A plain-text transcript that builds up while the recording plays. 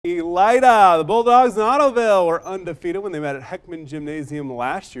Elida. The Bulldogs in Ottoville were undefeated when they met at Heckman Gymnasium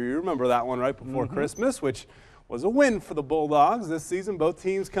last year. You remember that one right before Christmas, which was a win for the Bulldogs. This season, both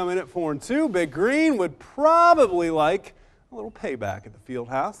teams come in at 4-2. Big Green would probably like a little payback at the field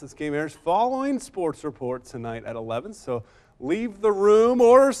house. This game airs following Sports Report tonight at 11, so leave the room,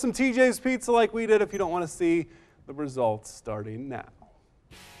 order some TJ's Pizza like we did if you don't want to see the results starting now.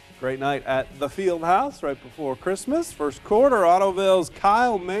 Great night at the field house right before Christmas. First quarter, Ottoville's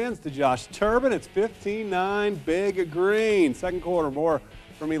Kyle Mans to Josh Turbin. It's 15-9, Big Green. Second quarter, more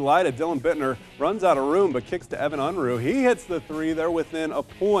from Elida. Dylan Bittner runs out of room but kicks to Evan Unruh. He hits the three. They're within a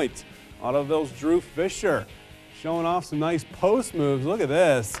point. Ottoville's Drew Fisher showing off some nice post moves. Look at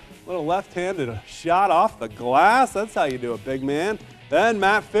this. Little left-handed shot off the glass. That's how you do it, big man. Then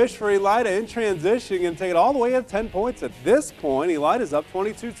Matt Fish for Elida in transition and take it all the way at 10 points. At this point, Elida's up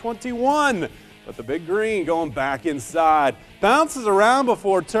 22-21. But the Big Green going back inside. Bounces around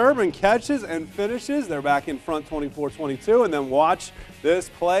before Turbin catches and finishes. They're back in front 24-22. And then watch this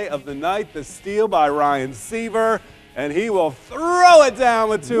play of the night. The steal by Ryan Seaver. And he will throw it down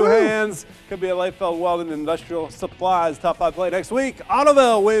with two hands. Could be a Layfeld Weldon Industrial Supplies top 5 play next week.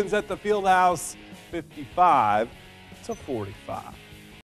 Ottoville wins at the Fieldhouse 55-45.